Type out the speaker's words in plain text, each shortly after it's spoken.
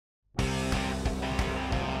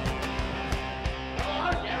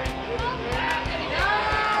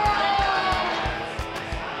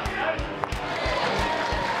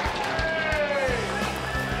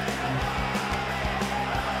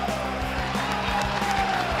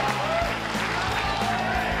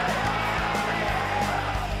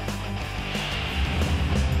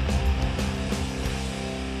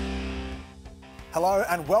Hello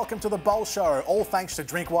and welcome to the Bowl Show. All thanks to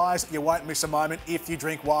Drinkwise. You won't miss a moment if you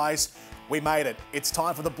drink wise. We made it. It's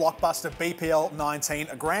time for the blockbuster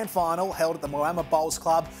BPL19 Grand Final held at the Moama Bowls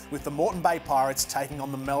Club with the Moreton Bay Pirates taking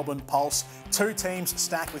on the Melbourne Pulse. Two teams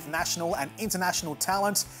stacked with national and international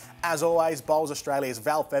talent. As always, Bowls Australia's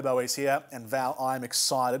Val Febbo is here. And Val, I'm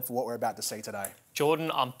excited for what we're about to see today.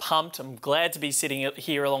 Jordan, I'm pumped. I'm glad to be sitting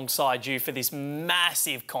here alongside you for this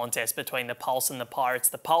massive contest between the Pulse and the Pirates.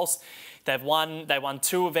 The Pulse, they won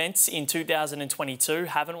two events in 2022,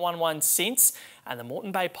 haven't won one since. And the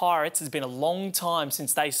Moreton Bay Pirates, has been a long time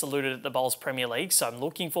since they saluted at the Bowls Premier League, so I'm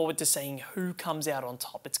looking forward to seeing who comes out on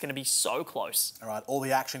top. It's going to be so close. All right, all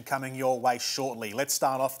the action coming your way shortly. Let's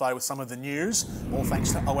start off, though, with some of the news. All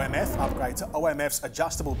thanks to OMF. Upgrade to OMF's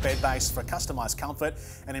adjustable bed base for customised comfort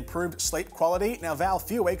and improved sleep quality. Now, Val, a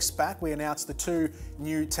few weeks back, we announced the two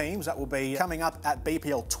new teams that will be coming up at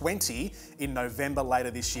BPL20 in November later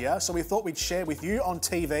this year. So we thought we'd share with you on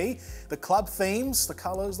TV the club themes, the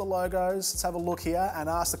colours, the logos. Let's have a look here and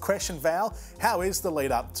ask the question, Val, how is the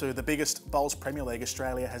lead up to the biggest Bowls Premier League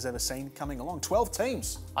Australia has ever seen coming along? 12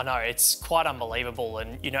 teams. I know, it's quite unbelievable.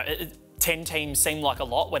 And, you know, 10 teams seemed like a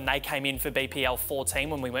lot when they came in for BPL 14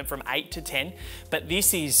 when we went from 8 to 10. But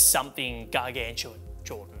this is something gargantuan,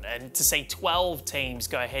 Jordan. And to see 12 teams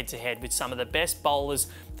go head to head with some of the best bowlers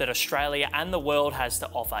that Australia and the world has to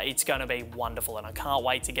offer, it's going to be wonderful. And I can't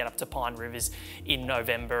wait to get up to Pine Rivers in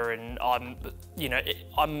November. And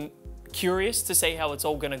I'm curious to see how it's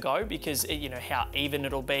all going to go because, you know, how even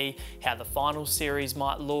it'll be, how the final series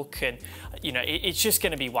might look, and, you know, it's just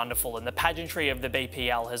going to be wonderful. And the pageantry of the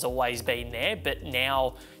BPL has always been there, but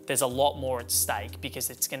now there's a lot more at stake because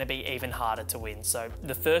it's going to be even harder to win. So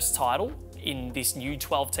the first title in this new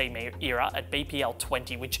 12-team era at BPL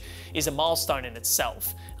 20, which is a milestone in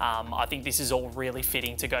itself. I think this is all really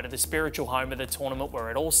fitting to go to the spiritual home of the tournament where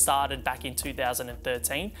it all started back in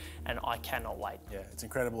 2013, and I cannot wait. Yeah, it's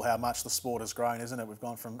incredible how much the sport has grown, isn't it? We've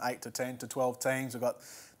gone from 8 to 10 to 12 teams. We've got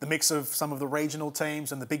the mix of some of the regional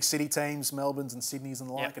teams and the big city teams, Melbourne's and Sydney's and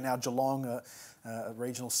the like, and now Geelong, a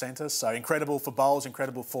regional centre. So incredible for bowls,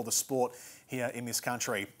 incredible for the sport here in this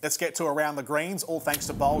country. Let's get to Around the Greens, all thanks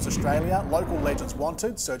to Bowls Australia. Local legends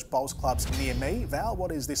wanted. Search bowls clubs near me. Val,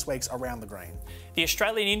 what is this week's Around the Green? The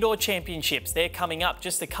Australian Indoor Championships, they're coming up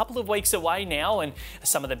just a couple of weeks away now, and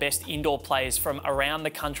some of the best indoor players from around the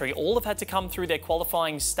country all have had to come through their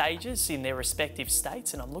qualifying stages in their respective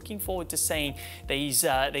states, and I'm looking forward to seeing these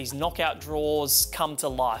knockout draws come to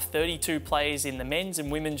life. 32 players in the men's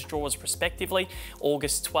and women's draws respectively,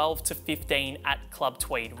 August 12 to 15 at Club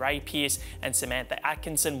Tweed. Ray Pearce and Samantha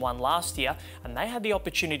Atkinson won last year, and they had the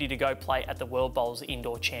opportunity to go play at the World Bowls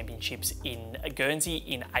Indoor Championships in Guernsey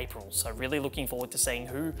in April. So really looking forward to seeing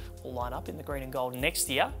who will line up in the green and gold next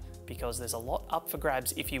year, because there's a lot up for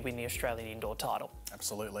grabs if you win the Australian indoor title.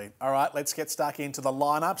 Absolutely. All right, let's get stuck into the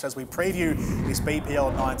lineups as we preview this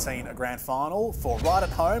BPL19 Grand Final for Right at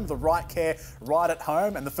Home, the right care right at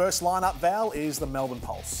home. And the first lineup, Val, is the Melbourne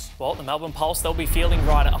Pulse. Well, the Melbourne Pulse, they'll be fielding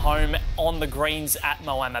right at home on the greens at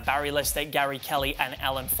Moama. Barry Lester, Gary Kelly and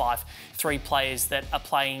Alan Fife, three players that are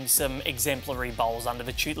playing some exemplary bowls under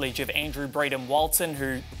the tutelage of Andrew Breedon-Walton,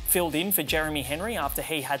 who filled in for Jeremy Henry after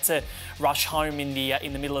he had to rush home in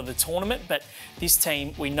the middle of the tournament. But this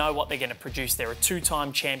team, we know what they're going to produce. They're a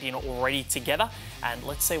two-time champion already together, and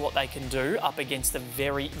let's see what they can do up against a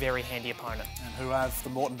very, very handy opponent. And who have the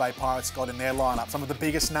Moreton Bay Pirates got in their lineup? Some of the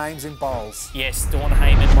biggest names in bowls. Yes, Dawn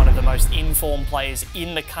Heyman, one of the most informed players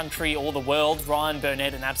in the country or the world. Ryan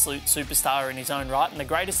Burnett, an absolute superstar in his own right, and the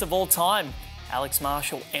greatest of all time, Alex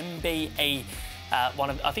Marshall, MBE.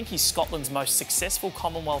 I think he's Scotland's most successful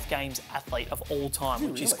Commonwealth Games athlete of all time,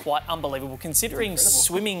 which is quite unbelievable considering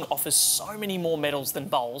swimming offers so many more medals than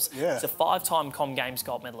bowls. Yeah. He's a 5-time Com Games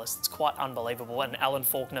gold medalist. It's quite unbelievable. And Alan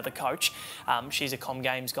Faulkner, the coach, she's a Com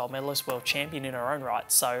Games gold medalist, world champion in her own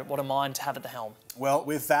right. So what a mind to have at the helm. Well,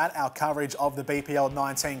 with that, our coverage of the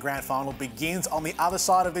BPL19 Grand Final begins on the other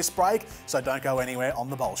side of this break, so don't go anywhere on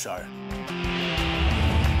the Bowl Show.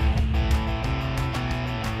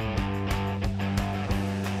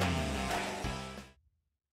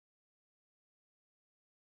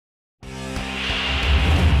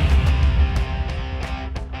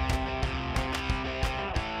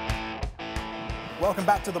 Welcome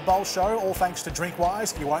back to the Bowl Show, all thanks to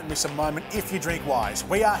Drinkwise. You won't miss a moment if you drink wise.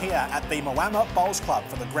 We are here at the Moama Bowls Club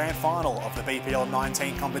for the Grand Final of the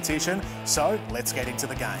BPL19 competition, so let's get into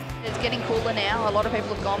the game. It's getting cooler now. A lot of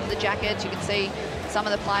people have gone for the jackets. You can see some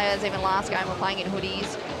of the players, even last game, were playing in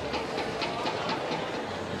hoodies.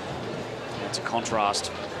 It's a contrast.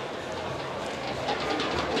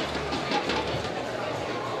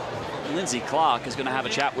 Lindsay Clark is going to have a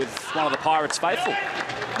chat with one of the Pirates faithful.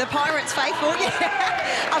 The Pirates faithful,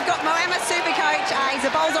 yeah. I've got Moama Supercoach. He's the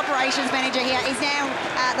bowls operations manager here. He's now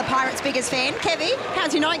the Pirates' biggest fan. Kevy,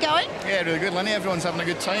 how's your night going? Yeah, really good, Lenny. Everyone's having a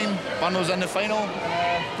good time. Bundle's in the final.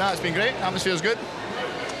 It's been great. Atmosphere's good.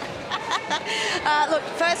 Look,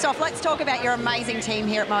 first off, let's talk about your amazing team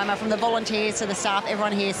here at Moama, from the volunteers to the staff.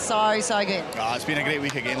 Everyone here is so good. It's been a great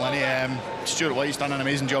week again, Lenny. Stuart White's done an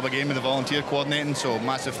amazing job again with the volunteer coordinating, so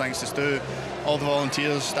massive thanks to Stu. All the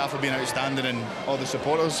volunteers, staff have been outstanding, and all the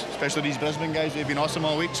supporters, especially these Brisbane guys, they've been awesome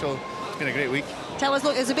all week, so it's been a great week. Tell us,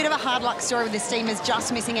 look, there's a bit of a hard luck story with this team is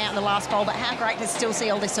just missing out in the last bowl, but how great to still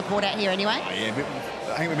see all this support out here anyway. Yeah,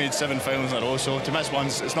 I think we made 7 finals in a row, so to miss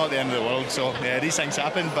once, it's not the end of the world. So yeah, these things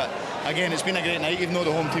happen, but again, it's been a great night. Even though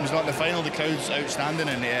the home team's not in the final, the crowd's outstanding,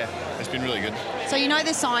 and yeah, it's been really good. So you know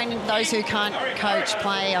the sign, those who can't coach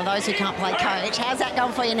play, or those who can't play coach. How's that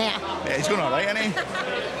going for you now? Yeah, he's going all right, isn't he?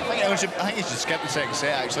 I think he should skip the second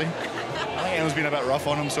set, actually. I think Ellen's been a bit rough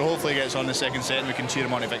on him, so hopefully he gets on the second set and we can cheer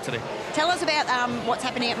him on to victory. Tell us about what's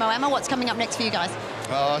happening at Moama. What's coming up next for you guys?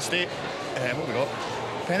 State, what we got?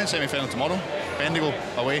 Pennant semi-final tomorrow, Bendigo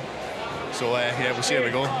away. So yeah, we'll see how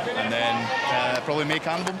we go, and then probably May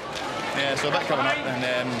Carnival. Yeah, so a bit coming up,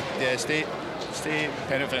 and yeah, state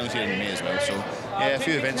pennant finals here in May as well. So yeah, a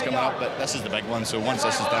few events coming up, but this is the big one. So once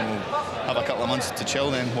this is done, we'll have a couple of months to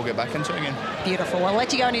chill, then we'll get back into it again. Beautiful. Well, I'll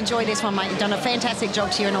let you go and enjoy this one, mate. You've done a fantastic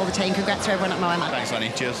job to you and all the team. Congrats to everyone at Moama. Thanks,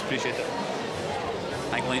 Lenny. Cheers. Appreciate it.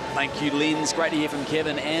 Thank you, Linz. Great to hear from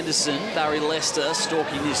Kevin Anderson. Barry Lester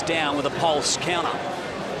stalking this down with a pulse counter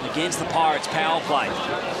against the Pirates' power play.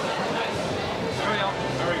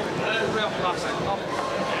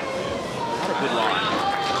 What a good line.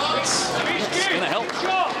 It's going to help.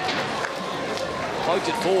 Poked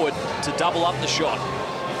it forward to double up the shot.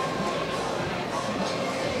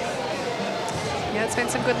 Yeah, it's been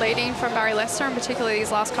some good leading from Barry Lester, and particularly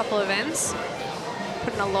these last couple of ends.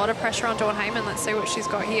 Putting a lot of pressure on Dawn Heyman. Let's see what she's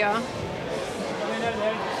got here.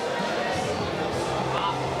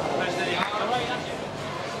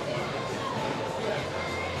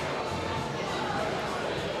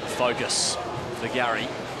 Focus for Gary.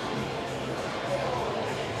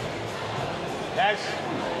 Yes.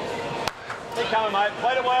 Keep coming, mate.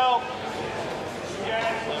 Played it well.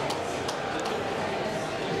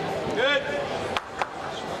 Good.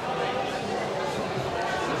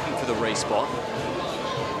 Looking for the respot.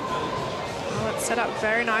 Well, it's set up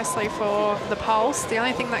very nicely for the pulse. The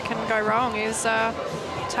only thing that can go wrong is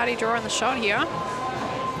Taddy drawing the shot here.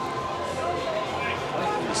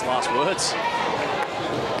 His last words.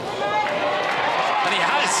 And he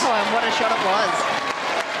has. Oh, and what a shot it was.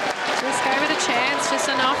 Just gave it a chance, just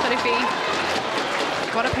enough that if he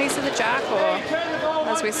got a piece of the jack, or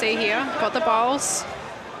as we see here, got the bowls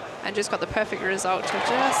and just got the perfect result to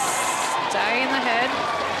just stay in the head.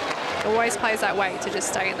 Always plays that weight to just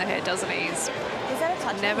stay in the head, doesn't he? He's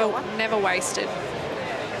never wasted.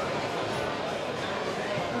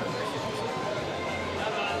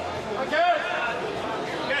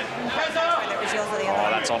 Oh,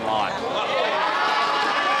 that's online.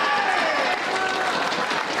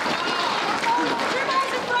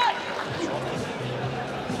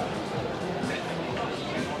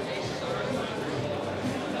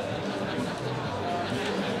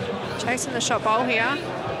 Chasing the shot bowl here.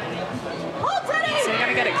 So they're going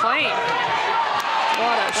to get it clean.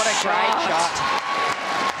 What a great shot.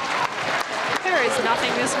 There is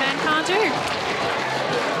nothing this man can't do.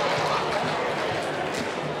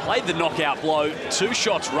 Played the knockout blow, 2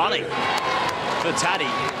 shots running for Taddy.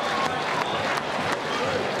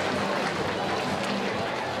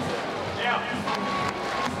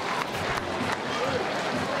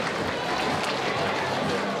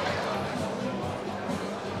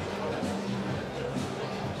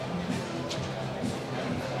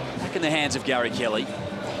 Back in the hands of Gary Kelly.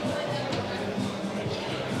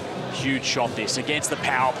 Huge shot this against the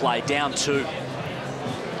power play, down 2.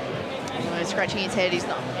 Scratching his head, he's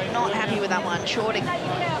not happy with that one. Shorting.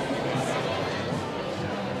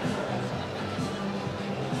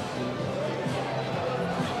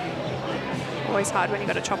 Always hard when you've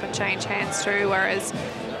got to chop and change hands too, whereas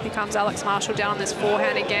here comes Alex Marshall down on this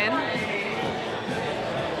forehand again.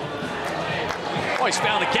 Oh, he's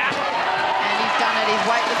found a gap. And he's done it, his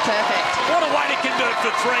weight was perfect. What a way to convert for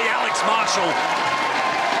 3, Alex Marshall.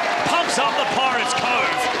 Pumps up the Pirates'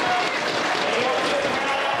 Cove.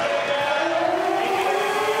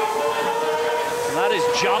 That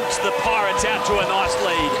has jumped the Pirates out to a nice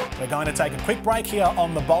lead. We're going to take a quick break here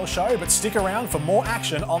on the Bowl Show, but stick around for more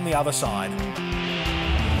action on the other side.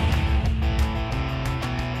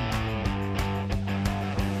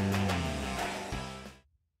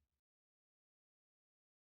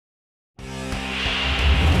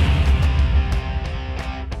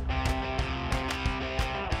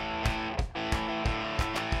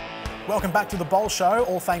 Welcome back to the Bowl Show,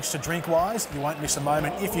 all thanks to Drinkwise. You won't miss a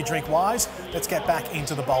moment if you drink wise. Let's get back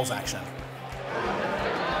into the bowls action.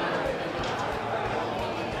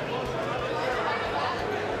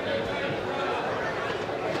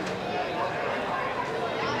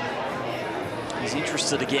 He's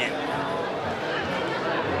interested again.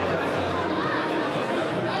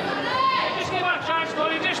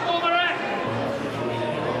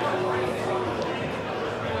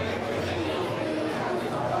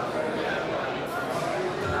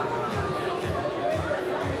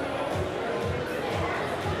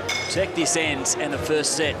 Check this end, and the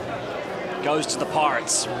first set goes to the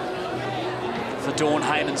Pirates for Dawn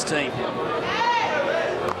Heyman's team.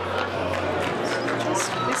 Just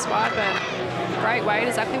this wide, but great weight,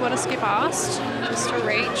 exactly what a skip asked. Just a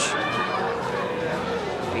reach.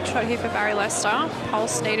 Big shot here for Barry Lester.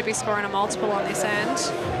 Pulse need to be scoring a multiple on this end.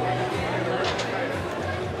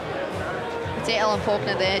 See Ellen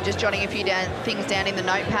Faulkner there, just jotting a few things down in the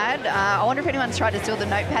notepad. I wonder if anyone's tried to steal the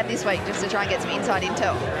notepad this week just to try and get some inside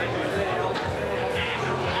intel.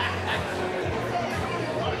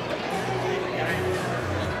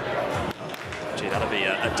 Gee, that'll be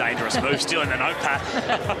a dangerous move, stealing the notepad.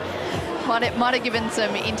 might have given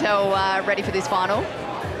some intel ready for this final.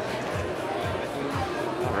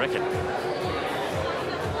 I reckon.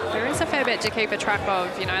 There is a fair bit to keep a track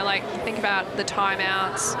of, you know, like think about the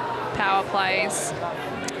timeouts, power plays,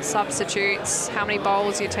 substitutes, how many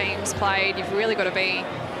bowls your team's played. You've really got to be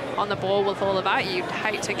on the ball with all of that. You'd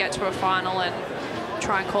hate to get to a final and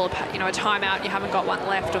try and call a timeout. You haven't got one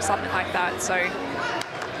left or something like that. So you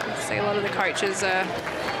see a lot of the coaches are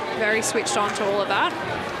very switched on to all of that.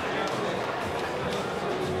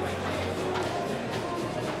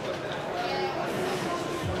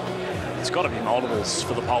 It's got to be multiples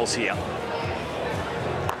for the Poles here.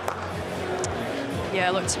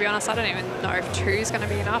 Yeah, look, to be honest, I don't even know if 2 is going to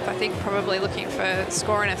be enough. I think probably looking for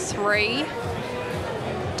scoring a 3,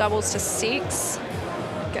 doubles to 6,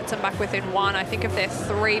 gets them back within 1. I think if they're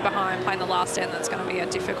 3 behind playing the last end, that's going to be a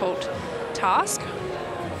difficult task.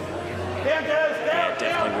 Yeah, it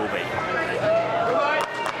definitely will be.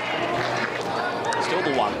 Still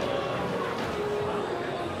the 1.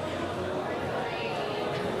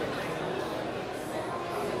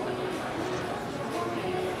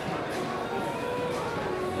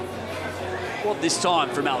 What this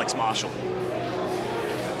time from Alex Marshall? It's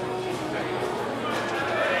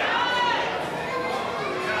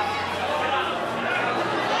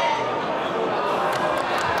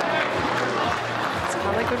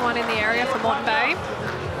another good one in the area for Moreton Bay.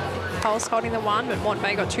 Pulse holding the 1, but Moreton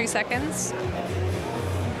Bay got 2 seconds.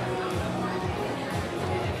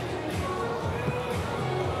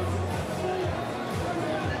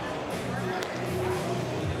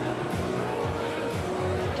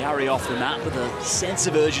 Gary off the mat with a sense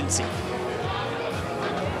of urgency.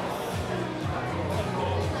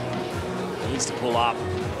 Needs to pull up.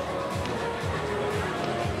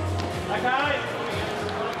 Okay.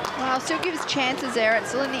 Well, still gives chances there. It's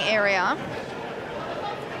still in the area.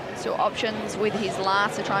 Still options with his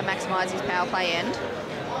last to try and maximise his power play end.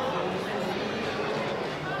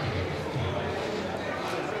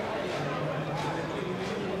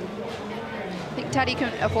 I think Taddy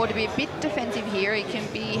can afford to be a bit defensive here. He can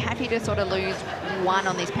be happy to sort of lose 1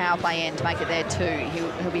 on this power play end to make it there 2.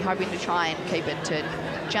 He'll be hoping to try and keep it to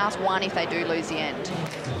just 1 if they do lose the end.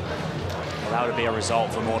 Well, that would be a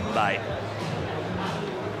result for Moreton Bay.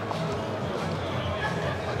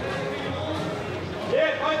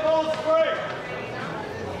 Yeah, 5 balls free.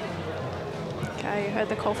 Okay, you heard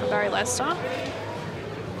the call for Barry Lester.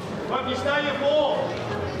 Hope you stay your ball.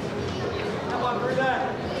 Come on through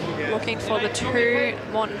that. Looking for the 2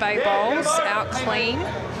 Moreton Bay bowls out clean.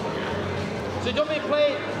 So don't be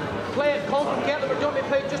play it confident, get them, or don't be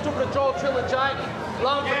play just over the draw, Trill and Giant.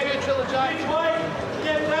 Long for 2, Trill and Giant.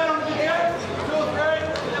 Get down on the get. 2 or 3,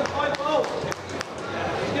 and 5 balls.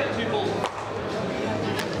 Get 2 balls.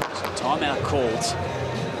 So timeout called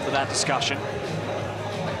for that discussion.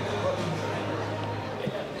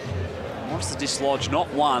 Wants to dislodge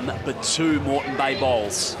not 1, but 2 Moreton Bay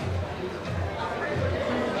bowls.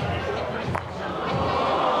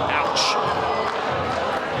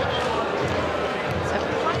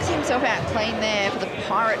 Himself out clean there for the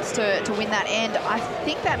Pirates to win that end. I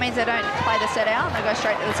think that means they don't play the set out. They go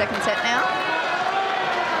straight to the second set now.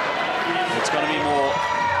 It's going to be more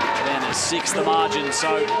than a 6 the margin,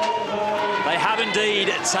 so they have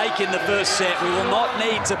indeed taken the first set. We will not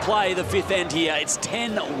need to play the 5th end here. It's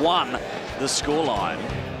 10-1 the scoreline.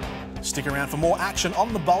 Stick around for more action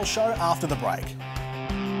on the Bowl Show after the break.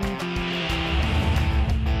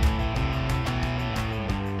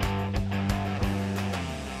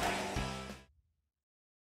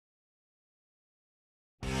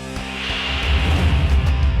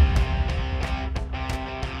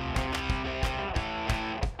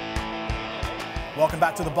 Welcome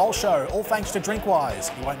back to the Bowl Show, all thanks to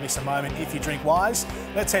Drinkwise. You won't miss a moment if you drink wise.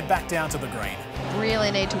 Let's head back down to the green.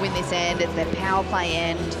 Really need to win this end. It's their power play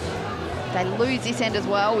end. They lose this end as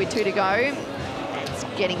well with 2 to go. It's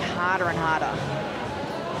getting harder and harder.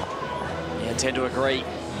 Yeah, I tend to agree.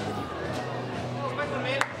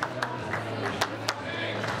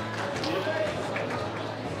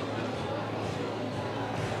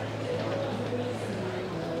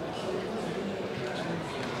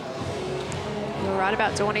 Right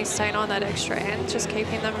about Dawny staying on that extra end, just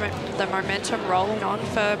keeping the momentum rolling on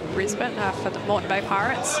for Brisbane, for the Moreton Bay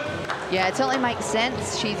Pirates. Yeah, it certainly makes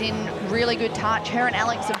sense. She's in really good touch. Her and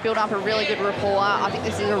Alex have built up a really good rapport. I think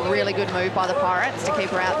this is a really good move by the Pirates to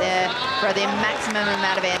keep her out there for the maximum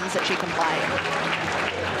amount of ends that she can play.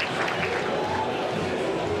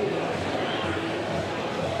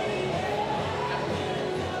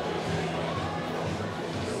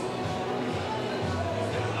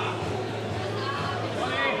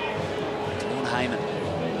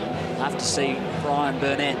 Have to see Brian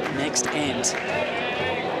Burnett next end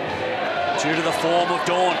due to the form of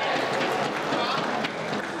Dawn.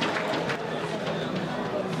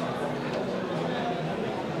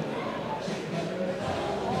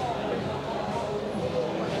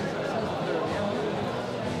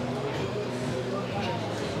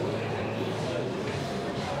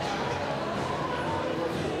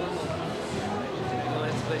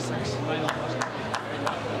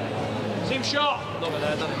 Same shot.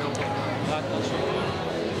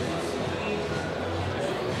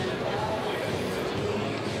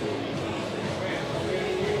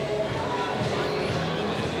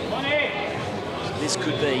 This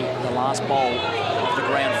could be the last bowl of the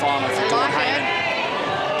grand final for Dawn Hayman.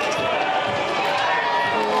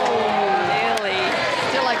 Oh, nearly.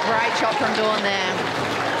 Still a great shot from Dawn there.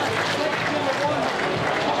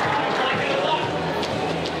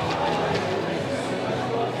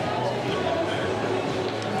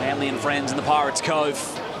 Family and friends in the Pirates Cove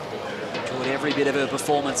enjoyed every bit of her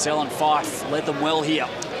performance. Ellen Fife led them well here.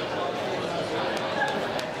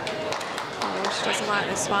 Oh, she doesn't like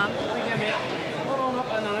this one.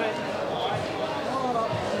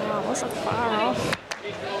 Oh, wasn't far off.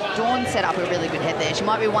 Dawn set up a really good head there. She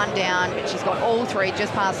might be one down, but she's got all three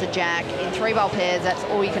just past the jack. In 3-bowl pairs, that's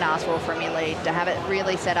all you can ask for from your lead, to have it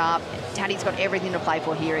really set up. Taddy's got everything to play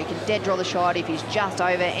for here. He can dead draw the shot if he's just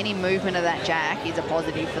over. Any movement of that jack is a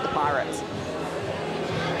positive for the Pirates.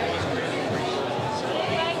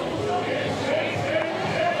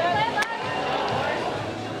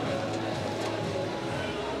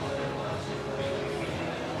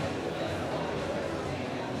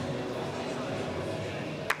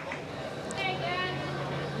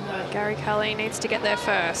 Gary Kelly needs to get there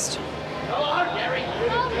first.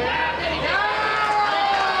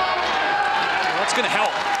 That's going to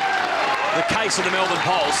help the case of the Melbourne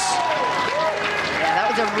Pulse. Yeah, that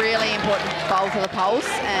was a really important bowl for the Pulse,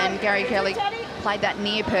 and Gary Kelly played that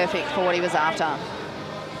near perfect for what he was after.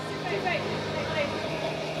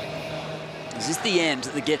 Is this the end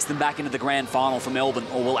that gets them back into the grand final for Melbourne,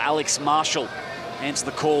 or will Alex Marshall answer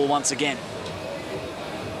the call once again?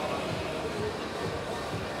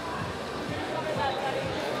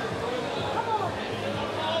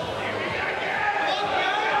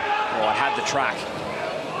 Oh, I had the track.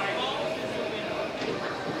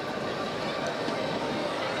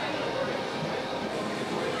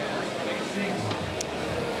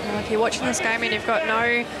 If you're watching this game and you've got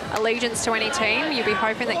no allegiance to any team, you'll be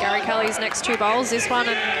hoping that Gary Kelly's next 2 bowls, this one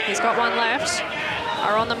and he's got one left,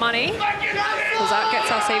 are on the money, because that gets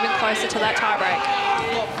us even closer to that tiebreak.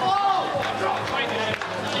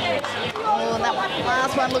 Oh, and that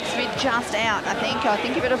last one looks to be just out, I think. I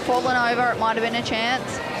think if it had fallen over, it might have been a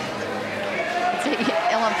chance. See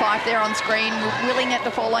Ellen Fife there on screen, willing it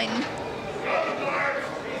to fall in.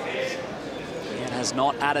 It has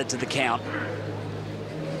not added to the count.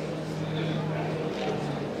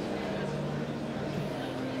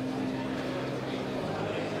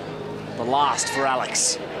 The last for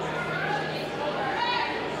Alex.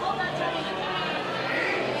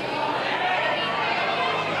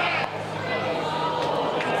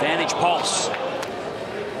 Advantage Pulse.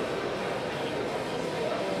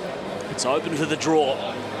 It's open for the draw,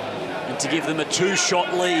 and to give them a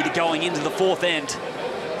 2-shot lead going into the 4th end.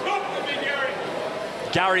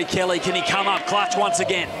 Gary Kelly, can he come up clutch once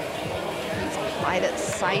again? He's played it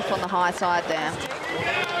safe on the high side there.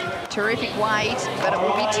 Terrific weight, but it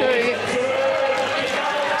will be 2.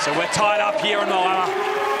 So we're tied up here in Moama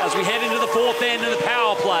as we head into the 4th end of the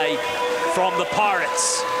power play from the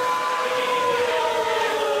Pirates.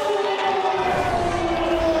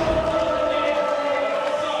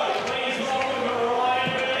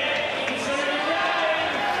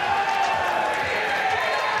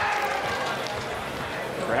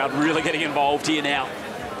 Crowd really getting involved here now.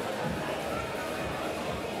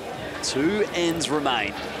 2 ends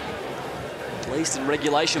remain, at least in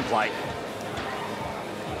regulation play.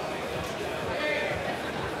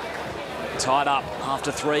 Tied up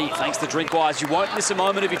after 3, thanks to Drinkwise. You won't miss a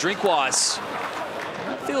moment if you Drinkwise.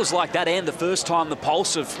 Feels like that end the first time the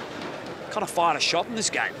Pulse have kind of fired a shot in this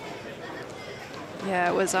game. Yeah,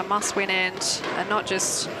 it was a must-win end, and not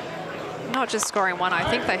just scoring 1. I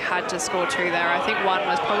think they had to score 2 there. I think 1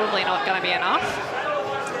 was probably not going to be enough.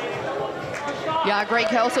 Yeah, I agree,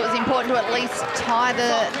 Kel. So it was important to at least tie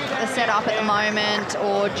the set up at the moment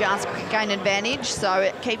or just gain advantage. So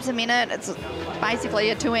it keeps them in it. It's basically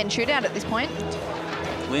a 2-end shootout at this point.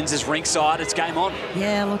 Linz is ringside, it's game on.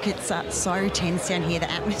 Yeah, look, it's so tense down here. The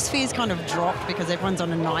atmosphere's kind of dropped because everyone's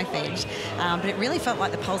on a knife edge. But it really felt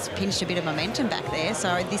like the Pulse pinched a bit of momentum back there.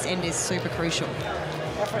 So this end is super crucial.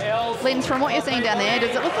 Linz, from what you're seeing down there,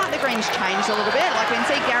 does it look like the green's changed a little bit? Like we can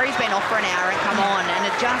see Gary's been off for an hour and come on, and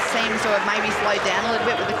it just seems to have maybe slowed down a little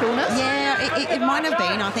bit with the coolness. Yeah, it might have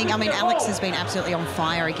been. I think, I mean, Alex has been absolutely on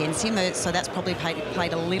fire against him, so that's probably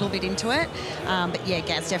played a little bit into it. But yeah,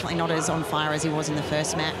 Gaz definitely not as on fire as he was in the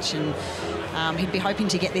first match, and he'd be hoping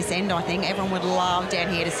to get this end, I think. Everyone would love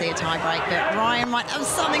down here to see a tie break, but Ryan might have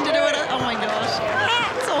something to do with it. Oh my gosh,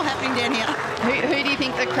 it's all happening down here. Who do you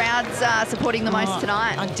think the crowd's supporting the most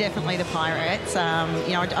tonight? Definitely the Pirates.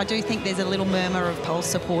 You know, I do think there's a little murmur of Pulse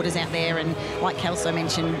supporters out there, and like Kelso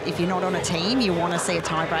mentioned, if you're not on a team, you want to see a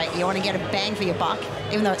tie break. You want to get a bang for your buck,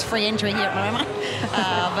 even though it's free entry here at Moma.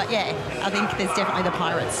 But yeah, I think there's definitely the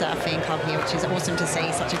Pirates fan club here, which is awesome to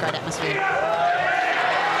see. Such a great atmosphere.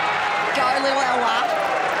 Go, little Ella.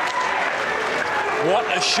 What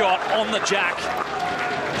a shot on the jack.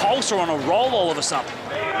 Pulse are on a roll all of a sudden.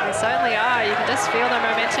 They certainly are. You can just feel the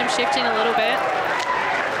momentum shifting a little bit.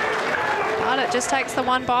 But it just takes the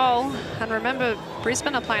 1 bowl. And remember,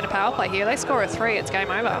 Brisbane are playing a power play here. They score a 3, it's game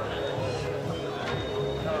over.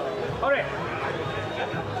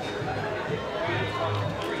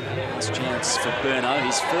 Last chance for Burno,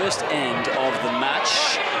 his first end of the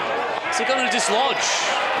match. Is he going to dislodge?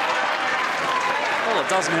 Well, it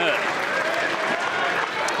doesn't hurt.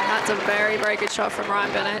 And that's a very, very good shot from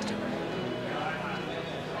Ryan Burnett.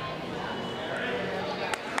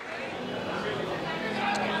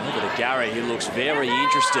 Gary, who looks very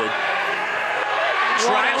interested.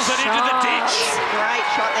 Trails it into the ditch. Great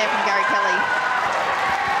shot there from Gary Kelly.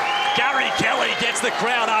 Gary Kelly gets the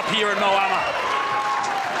crowd up here in Moama.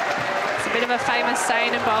 It's a bit of a famous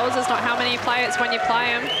saying in bowls. It's not how many you play, it's when you play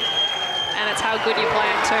them. And it's how good you play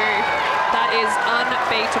them too. That is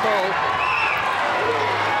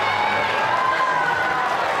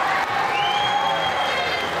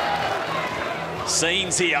unbeatable.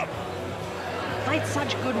 Scenes here. Played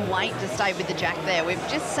such good weight to stay with the jack there. We've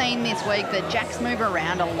just seen this week that jacks move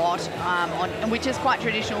around a lot, which is quite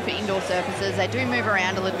traditional for indoor surfaces. They do move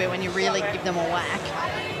around a little bit when you really give them a whack.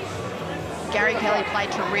 Gary Kelly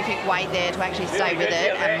played terrific weight there to actually stay with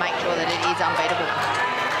it and make sure that it is unbeatable.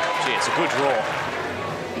 Gee, it's a good draw.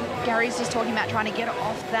 I think Gary's just talking about trying to get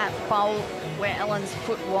off that bowl where Ellen's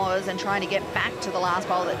foot was and trying to get back to the last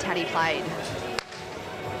bowl that Taddy played.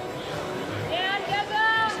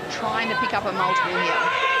 Trying to pick up a multiple here.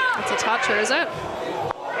 It's a toucher, is it?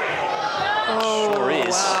 Oh, sure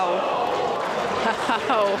is.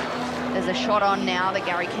 Wow. There's a shot on now that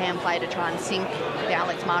Gary can play to try and sink the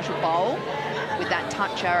Alex Marshall bowl with that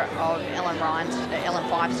toucher of Ellen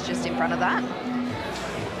Fife's just in front of that.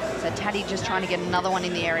 So Taddy just trying to get another one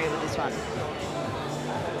in the area with this one.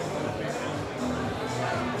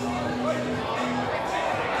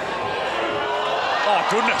 Oh,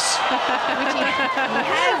 goodness. Which he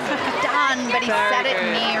has done, but he sat it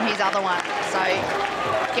near his other one. So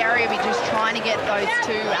Gary will be just trying to get those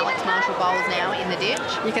 2 Alex Marshall bowls now in the ditch.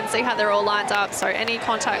 You can see how they're all lined up. So any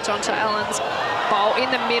contact onto Ellen's bowl in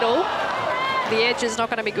the middle, the edge is not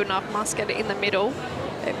going to be good enough. Must get it in the middle.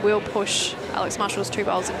 It will push Alex Marshall's 2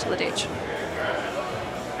 bowls into the ditch.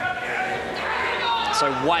 So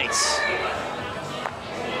wait.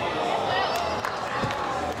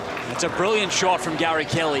 It's a brilliant shot from Gary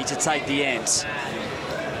Kelly to take the end.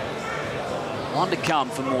 1 to come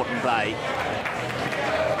for Moreton Bay.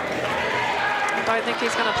 I don't think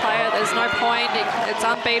he's going to play it. There's no point. It's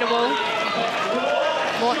unbeatable.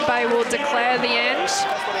 Moreton Bay will declare the end.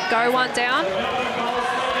 Go 1 down.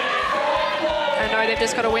 And no, they've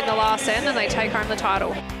just got to win the last end and they take home the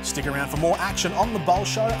title. Stick around for more action on the Bowl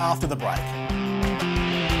Show after the break.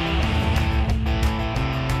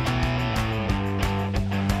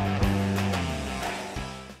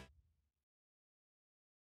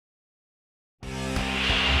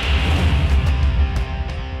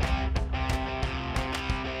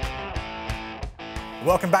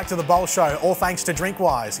 Welcome back to the Bowl Show, all thanks to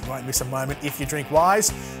Drinkwise. You won't miss a moment if you drink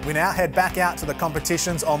Wise. We now head back out to the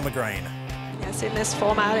competitions on the green. Yes, in this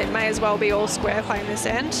format, it may as well be all square play in this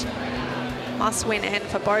end. Must-win end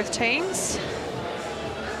for both teams.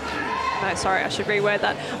 No, sorry, I should reword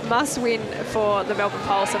that. Must-win for the Melbourne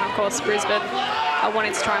Pulse, and of course Brisbane are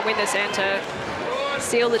wanting to try and win this end to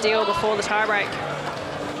seal the deal before the tiebreak.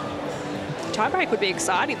 Tiebreak would be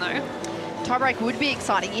exciting, though. Tiebreak would be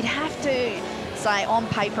exciting. You'd have to say on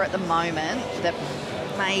paper at the moment that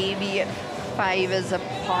maybe it favours the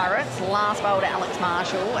Pirates. Last bowl to Alex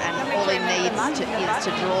Marshall, and all he needs is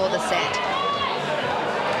to draw the set.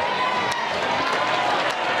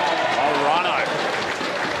 Rhino.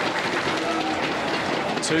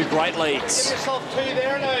 Two great leads. Get yourself two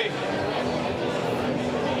there now.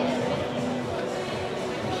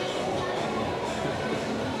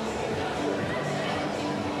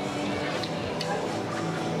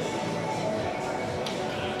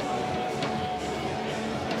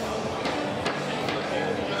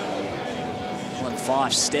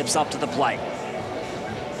 Five steps up to the plate.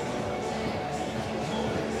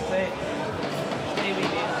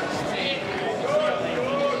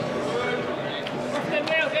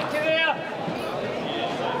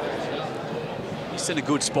 He's in a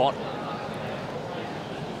good spot.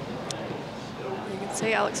 You can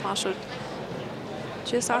see Alex Marshall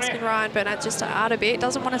just asking Ryan Burnett just to add a bit.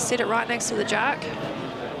 Doesn't want to sit it right next to the jack.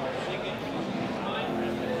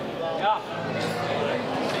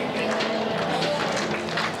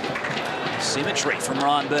 Symmetry from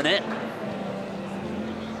Ryan Burnett.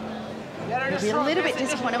 He'll be a little bit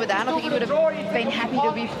disappointed with that. I think he would have been happy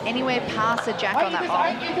to be anywhere past the jack on that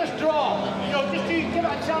bowl. You just draw. You know, just give it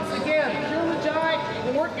a chance again. Kill the jack,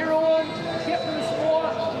 work your own, get to the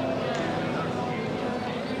spot.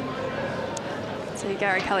 See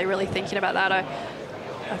Gary Kelly really thinking about that. I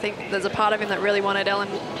think there's a part of him that really wanted Ellen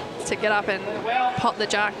to get up and pop the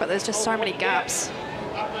jack, but there's just so many gaps.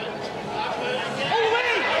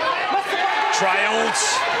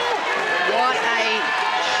 Trails. What a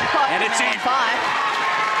shot. And it's in. 5.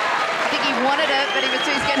 I think he wanted it, but he was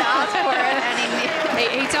too scared to ask for it. And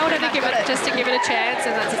he told her to give it, just to give it a chance,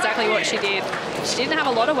 and that's exactly what she did. She didn't have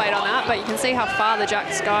a lot of weight on that, but you can see how far the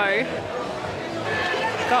jacks go.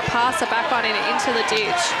 Got past the back one and into the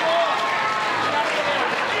ditch.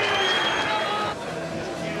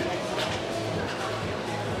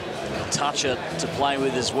 Toucher to play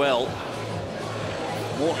with as well.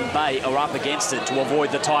 Moreton Bay are up against it to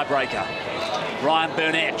avoid the tiebreaker. Ryan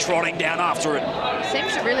Burnett trotting down after it.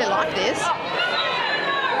 Seems to really like this. It's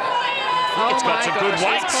got some good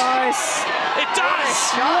weight. Close. It does!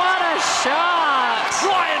 What a shot!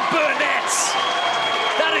 Ryan Burnett!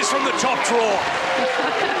 That is from the top draw.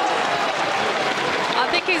 I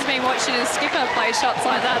think he's been watching his skipper play shots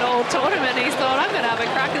like that all tournament. He's thought, I'm going to have a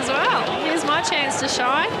crack as well. Here's my chance to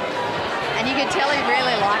shine. And you could tell he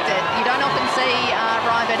really liked it. You don't often see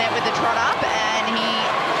Ryan Burnett with the trot up, and he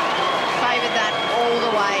favoured that all the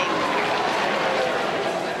way.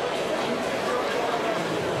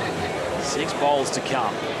 6 bowls to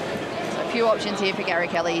come. So a few options here for Gary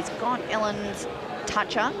Kelly. He's got Ellen's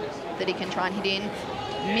toucher that he can try and hit in.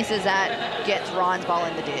 Misses that, gets Ryan's bowl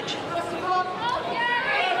in the ditch.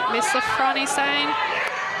 Missed the front, he's saying.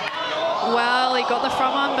 Well, he got the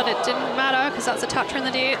front one, but it didn't matter because that's a toucher in the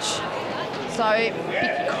ditch. So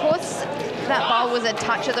because that bowl was a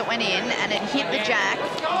toucher that went in and it hit the jack,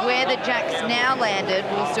 where the jack's now landed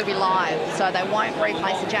will still be live, so they won't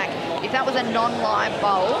replace the jack. If that was a non-live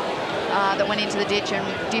bowl that went into the ditch and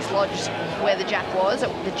dislodged where the jack was,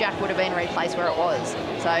 the jack would have been replaced where it was.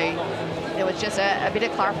 So there was just a bit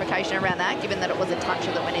of clarification around that, given that it was a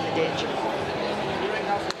toucher that went in the ditch.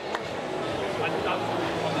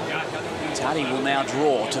 Taddy will now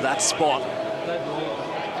draw to that spot.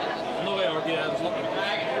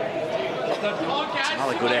 It's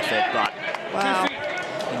another good effort, but wow,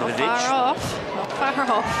 into the ditch. Not far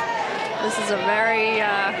off. This is a very,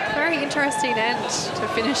 very interesting end to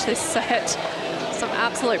finish this set. Some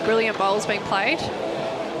absolute brilliant bowls being played.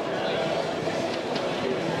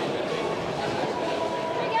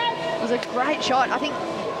 It was a great shot. I think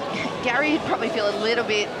Gary would probably feel a little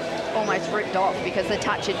bit almost ripped off because the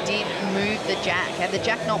toucher did move the jack. Had the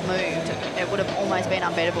jack not moved, it would have almost been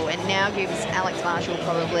unbettable, and now gives Alex Marshall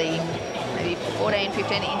probably maybe 14,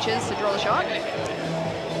 15 inches to draw the shot.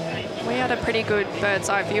 We had a pretty good bird's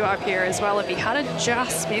eye view up here as well. If he had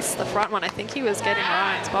just missed the front one, I think he was getting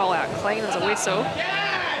Ryan's bowl out clean as a whistle.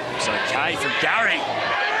 It's okay from Gary.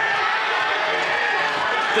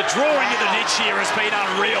 The drawing of the niche here has been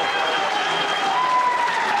unreal.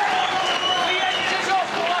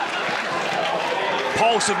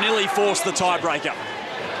 Pulse have nearly forced the tiebreaker.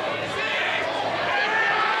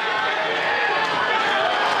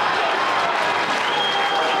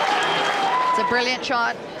 Brilliant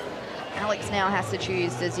shot. Alex now has to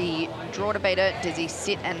choose, does he draw to beat it, does he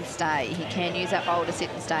sit and stay? He can use that bowl to sit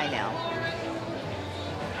and stay now.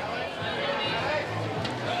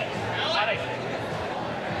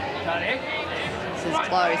 This is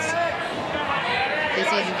close. This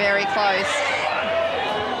is very close.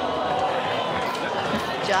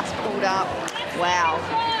 Just pulled up. Wow.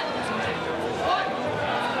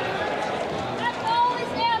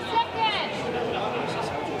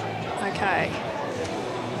 Okay.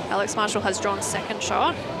 Alex Marshall has drawn second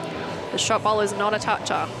shot. The shot bowl is not a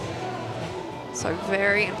toucher. So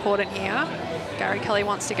very important here. Gary Kelly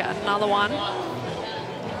wants to get another one.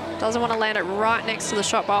 Doesn't want to land it right next to the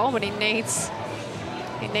shot bowl, but he needs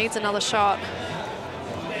another shot.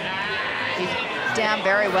 He's down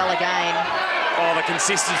very well again. Oh, the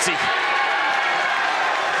consistency.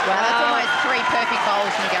 Wow, that's almost 3 perfect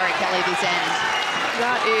bowls from Gary Kelly this end.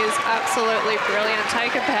 That is absolutely brilliant.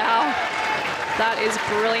 Take a bow. That is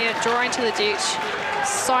brilliant. Drawing to the ditch.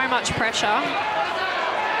 So much pressure. And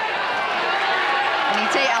you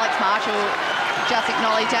see Alex Marshall just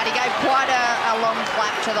acknowledge that. He gave quite a long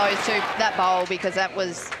clap to those two, that bowl, because that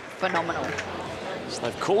was phenomenal. So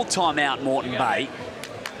they've called timeout, Moreton Bay.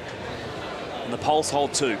 And the Pulse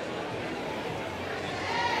hold 2.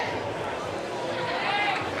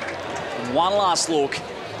 And one last look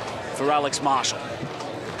for Alex Marshall.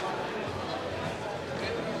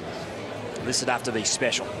 This would have to be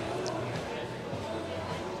special.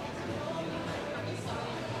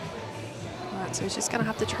 Right, so he's just going to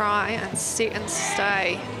have to try and sit and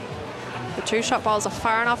stay. The 2 shot bowls are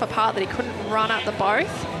far enough apart that he couldn't run at the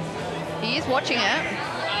both. He is watching it.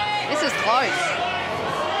 This is close.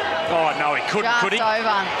 Oh, no, he couldn't, just could he?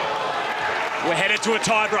 Over. We're headed to a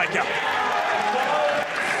tiebreaker.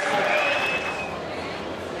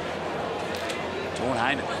 Dawn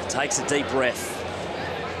Heyman takes a deep breath.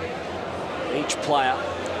 Each player.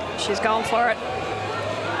 She's going for it.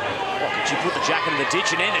 Oh, could she put the jack into the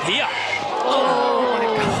ditch and end it here? Oh, my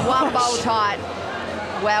God. One bowl tight.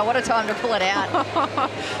 Wow, what a time to pull it out.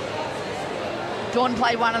 Dawn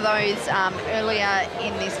played one of those earlier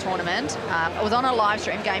in this tournament. It was on a live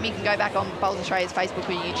stream game. You can go back on Bowls Australia's Facebook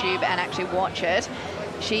or YouTube and actually watch it.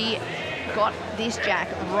 She got this jack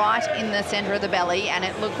right in the centre of the belly, and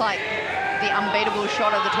it looked like the unbeatable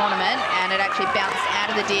shot of the tournament, and it actually bounced out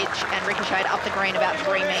of the ditch and ricocheted up the green about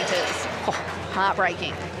 3 metres. Oh,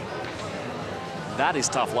 heartbreaking. That is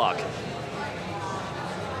tough luck.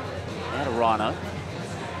 Out of Rhino.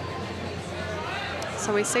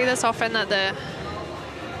 So we see this often, that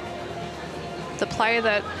the player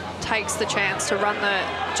that takes the chance to run the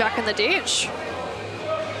jack in the ditch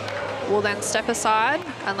will then step aside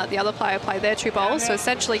and let the other player play their 2 bowls. So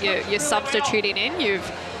essentially you're substituting in.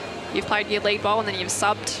 You've played your lead bowl and then you've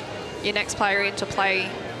subbed your next player in to play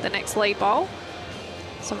the next lead bowl.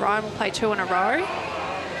 So Ryan will play 2 in a row.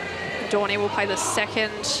 Dawnie will play the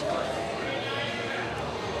second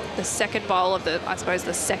bowl of the, I suppose,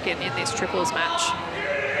 the second in this triples match.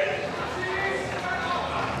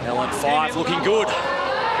 Ellen 5 looking good.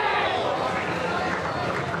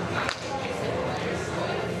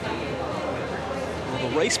 Well,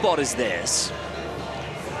 the respot is theirs.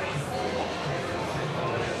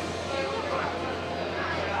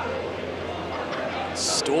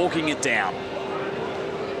 Stalking it down.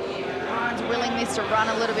 Ryan's willingness to run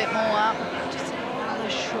a little bit more. Just another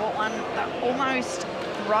short one. They're almost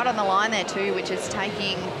right on the line there too, which is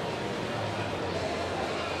taking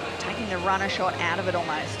the runner shot out of it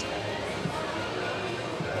almost.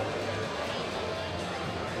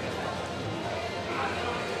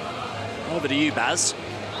 Over to you, Baz.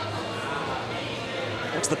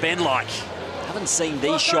 What's the bend like? Haven't seen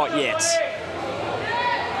these shot yet.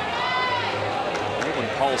 Melbourne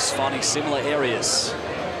Pulse finding similar areas.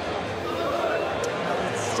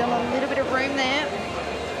 Still a little bit of room there.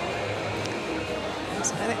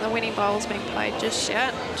 So I think the winning bowl's been played just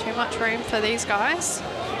yet. Too much room for these guys.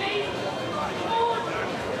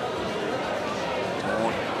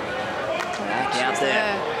 Out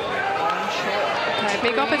there. Okay,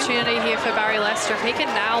 big opportunity here for Barry Lester. If he can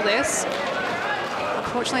nail this.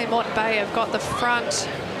 Unfortunately, Moreton Bay have got the front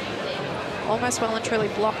almost well and truly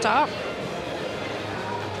blocked up.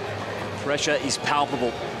 Pressure is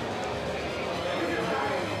palpable.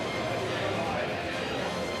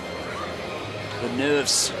 The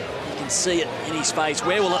nerves, you can see it in his face.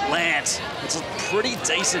 Where will it land? It's a pretty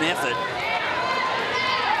decent effort.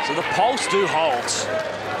 So the Pulse do hold.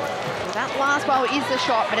 That last bowl is the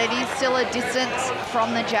shot, but it is still a distance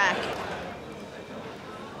from the jack.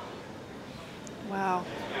 Wow,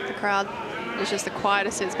 the crowd is just the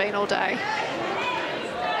quietest it's been all day.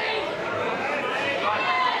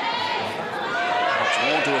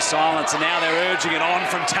 Drawn to a silence, and now they're urging it on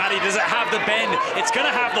from Taddy. Does it have the bend? It's going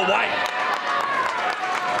to have the weight.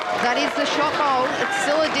 That is the shot goal. It's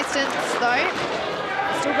still a distance, though.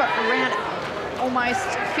 Still got around almost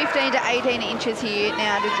 15 to 18 inches here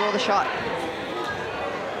now to draw the shot.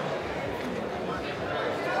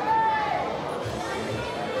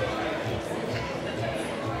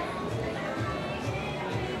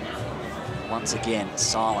 Once again,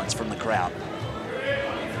 silence from the crowd.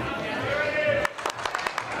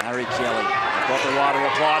 Harry Kelly, they've got the right to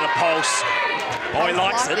reply to Pulse. Oh, he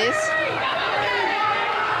likes it. This.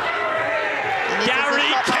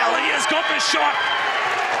 Gary Kelly has got the shot.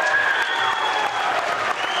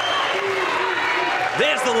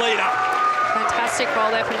 There's the leader. Fantastic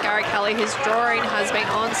ball there from Gary Kelly. His drawing has been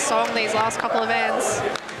on song these last couple of ends.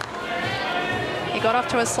 He got off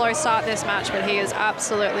to a slow start this match, but he has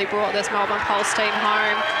absolutely brought this Melbourne Pulse team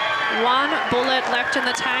home. One bullet left in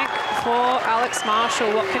the tank for Alex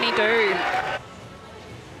Marshall. What can he do?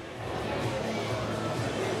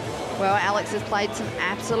 Well, Alex has played some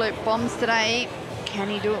absolute bombs today. Can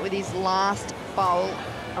he do it with his last bowl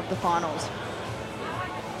of the finals?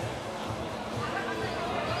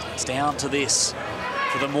 It's down to this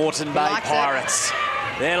for the Moreton Bay Pirates.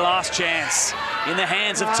 Their last chance in the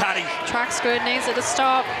hands of Tuddy. Track's good, needs it to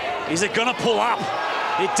stop. Is it going to pull up?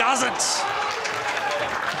 It doesn't.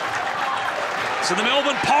 So the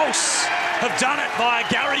Melbourne Pulse have done it via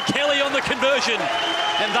Gary Kelly on the conversion,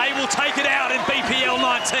 and they will take it out in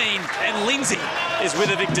BPL19, and Lindsay is with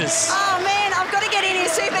the victors. Oh man, I've got to get in here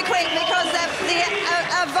super quick because the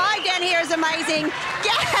vibe down here is amazing.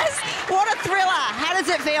 Yes, what a thriller. How does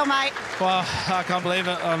it feel, mate? Well, I can't believe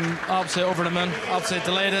it. I'm absolutely over the moon, absolutely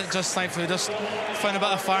delighted. Just thankfully, just found a bit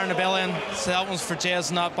of fire in the belly, and so that one's for Jez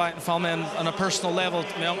and that back and family, and on a personal level,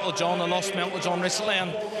 my Uncle John. I lost my Uncle John recently,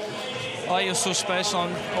 and he was so special,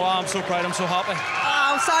 and I'm so proud, I'm so happy.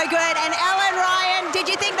 Oh, so good. And Ellen, Ryan, did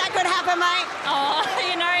you think that could happen, mate? Oh,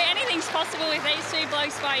 you know, anything's possible with these two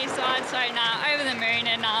blokes by your side, so nah, over the moon,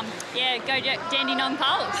 and yeah, go Dandenong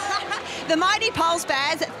Pulse. The mighty Pulse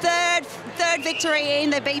Baz, third victory in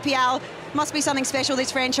the BPL. Must be something special,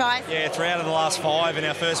 this franchise. Yeah, 3 out of the last 5 and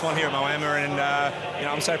our first one here at Moama, and you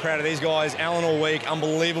know, I'm so proud of these guys. Alan all week,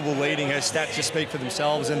 unbelievable leading. Her stats just speak for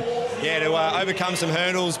themselves, and yeah, to overcome some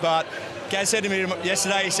hurdles. But Gaz said to me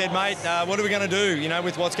yesterday, he said, mate, what are we going to do, you know,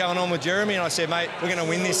 with what's going on with Jeremy? And I said, mate, we're going to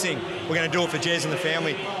win this thing. We're going to do it for Jez and the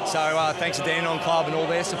family. So thanks to Dandenong Club and all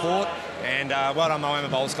their support, and well done Moama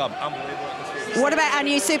Bowls Club. Unbelievable. What about our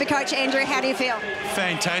new super coach, Andrew? How do you feel?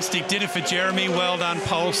 Fantastic. Did it for Jeremy. Well done,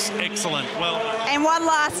 Pulse. Excellent. Well. And one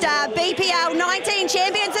last BPL19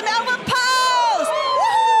 champions, the Melbourne Pulse!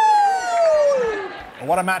 Woo!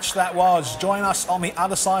 What a match that was. Join us on the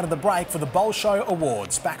other side of the break for the Bowl Show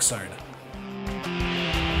Awards. Back soon.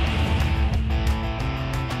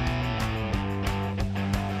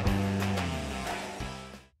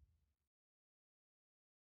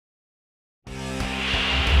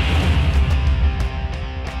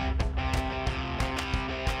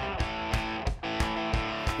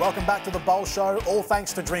 Welcome back to the Bowl Show. All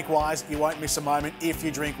thanks to Drinkwise. You won't miss a moment if you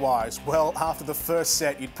drink Wise. Well, after the first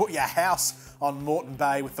set, you'd put your house on Moreton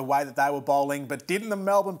Bay with the way that they were bowling, but didn't the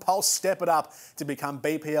Melbourne Pulse step it up to become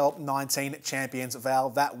BPL19 champions? Val,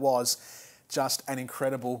 that was just an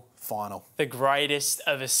incredible final. The greatest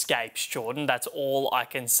of escapes, Jordan. That's all I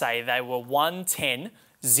can say. They were 110,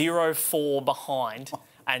 0-4 behind,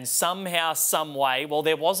 and somehow, some way, well,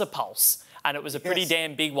 there was a pulse. And it was a pretty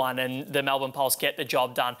damn big one, and the Melbourne Pulse get the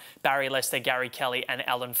job done. Barry Lester, Gary Kelly and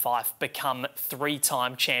Alan Fife become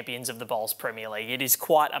 3-time champions of the Bowls Premier League. It is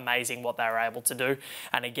quite amazing what they were able to do.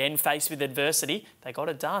 And again, faced with adversity, they got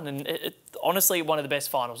it done. And honestly, one of the best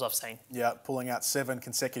finals I've seen. Yeah, pulling out 7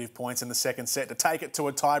 consecutive points in the second set to take it to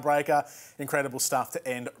a tiebreaker. Incredible stuff to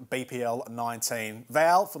end BPL 19.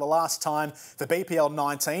 Val, for the last time for BPL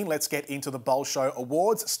 19, let's get into the Bowl Show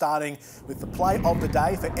Awards, starting with the play of the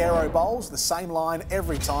day for Aero Bowls. The same line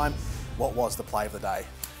every time. What was the play of the day?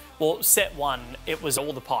 Well, set 1, it was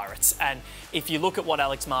all the Pirates. And if you look at what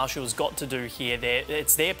Alex Marshall's got to do here,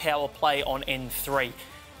 it's their power play on N3.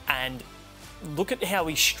 And look at how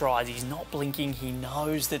he strides. He's not blinking. He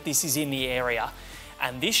knows that this is in the area.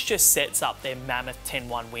 And this just sets up their mammoth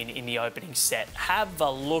 10-1 win in the opening set. Have a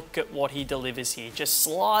look at what he delivers here. Just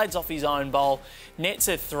slides off his own bowl, nets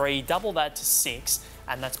a 3, double that to 6,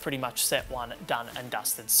 and that's pretty much set 1 done and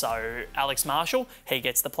dusted. So Alex Marshall, he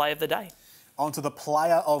gets the play of the day. On to the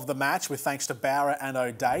player of the match, with thanks to Bowra and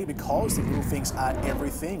O'Day, because the little things are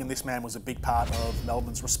everything, and this man was a big part of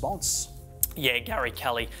Melbourne's response. Yeah, Gary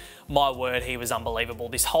Kelly, my word, he was unbelievable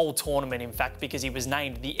this whole tournament, in fact, because he was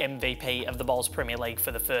named the MVP of the Bowls Premier League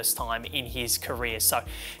for the first time in his career. So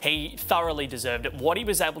he thoroughly deserved it. What he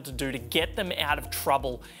was able to do to get them out of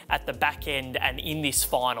trouble at the back end and in this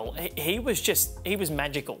final, he was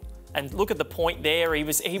magical. And look at the point there, he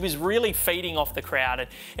was really feeding off the crowd, and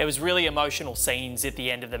it was really emotional scenes at the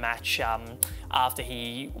end of the match after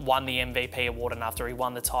he won the MVP award and after he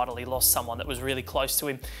won the title. He lost someone that was really close to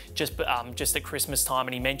him just at Christmas time,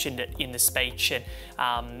 and he mentioned it in the speech,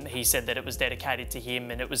 and he said that it was dedicated to him,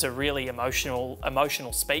 and it was a really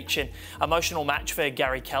emotional speech and emotional match for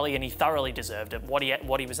Gary Kelly, and he thoroughly deserved it. What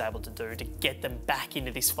he was able to do to get them back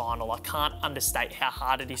into this final, I can't understate how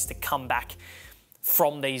hard it is to come back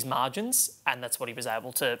from these margins, and that's what he was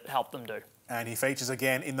able to help them do. And he features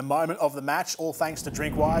again in the moment of the match, all thanks to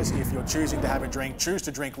DrinkWise. If you're choosing to have a drink, choose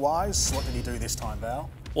to DrinkWise. What did he do this time, Val?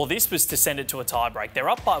 Well, this was to send it to a tie-break.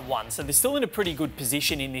 They're up by 1, so they're still in a pretty good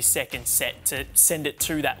position in this second set to send it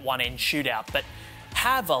to that one-end shootout. But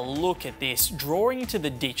have a look at this, drawing to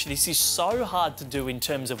the ditch. This is so hard to do in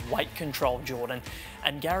terms of weight control, Jordan.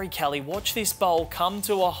 And Gary Kelly, watch this bowl come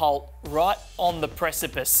to a halt right on the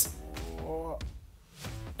precipice.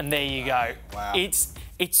 And there you go. Wow. It's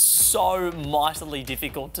so mightily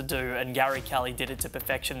difficult to do, and Gary Kelly did it to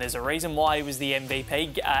perfection. There's a reason why he was the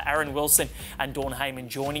MVP. Aaron Wilson and Dawn Heyman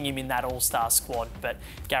joining him in that all-star squad. But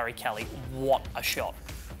Gary Kelly, what a shot.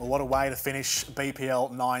 Well, what a way to finish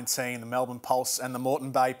BPL19, the Melbourne Pulse and the Moreton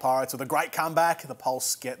Bay Pirates with a great comeback. The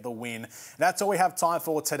Pulse get the win. That's all we have time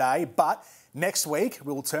for today, but next week,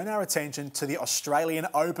 we will turn our attention to the Australian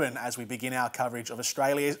Open as we begin our coverage of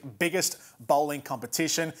Australia's biggest bowling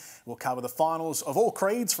competition. We'll cover the finals of all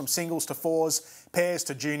creeds, from singles to fours, pairs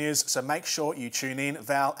to juniors, so make sure you tune in.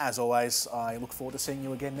 Val, as always, I look forward to seeing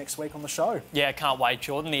you again next week on the show. Yeah, can't wait,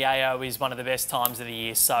 Jordan. The AO is one of the best times of the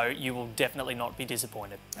year, so you will definitely not be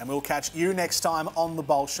disappointed. And we'll catch you next time on The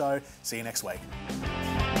Bowl Show. See you next week.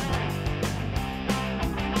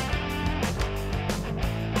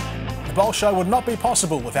 The Bowl Show would not be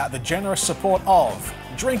possible without the generous support of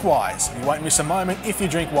DrinkWise. You won't miss a moment if you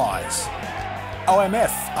drink wise.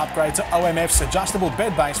 OMF. Upgrade to OMF's adjustable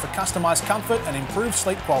bed base for customised comfort and improved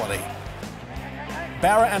sleep quality.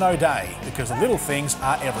 Barra and O'Day, because the little things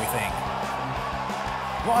are everything.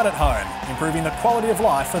 Right at Home, improving the quality of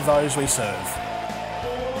life for those we serve.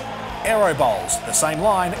 Aero Bowls, the same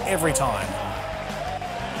line every time.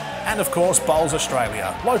 And of course, Bowls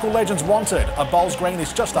Australia. Local legends wanted. A Bowls Green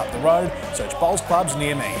is just up the road. Search Bowls clubs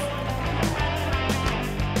near me.